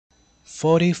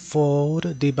44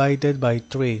 divided by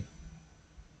 3.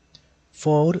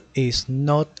 4 is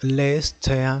not less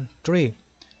than 3,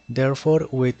 therefore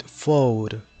with 4.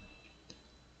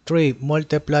 3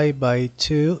 multiplied by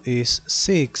 2 is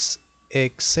 6,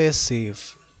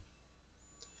 excessive.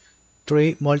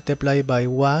 3 multiplied by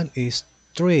 1 is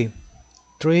 3.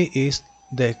 3 is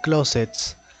the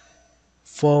closest.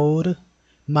 4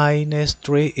 minus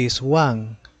 3 is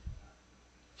 1.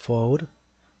 4.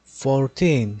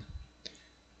 14.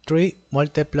 3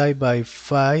 multiplied by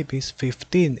 5 is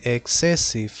 15,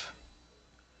 excessive.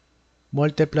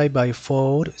 Multiplied by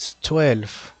 4 is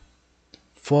 12.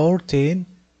 14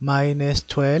 minus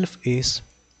 12 is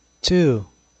 2.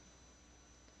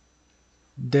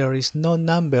 There is no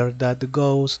number that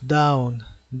goes down,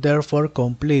 therefore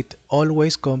complete.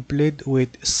 Always complete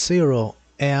with 0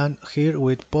 and here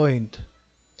with point.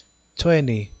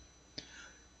 20.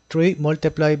 3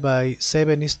 multiplied by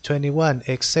 7 is 21,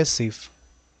 excessive.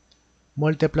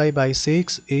 Multiplied by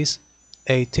 6 is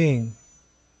 18.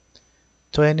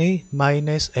 20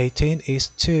 minus 18 is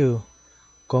 2.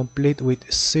 Complete with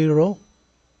 0.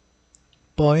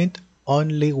 Point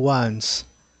only once.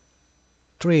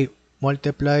 3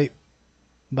 multiplied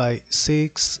by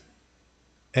 6,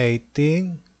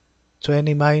 18.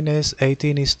 20 minus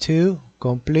 18 is 2.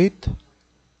 Complete.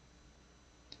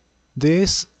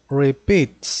 This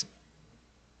repeats.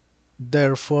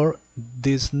 Therefore,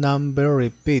 this number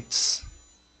repeats.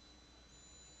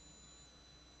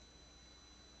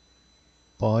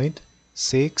 Point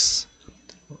 6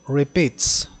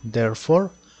 repeats.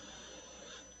 Therefore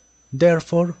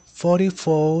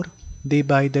 44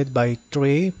 divided by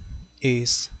 3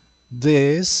 is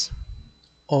this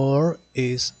or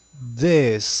is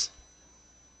this.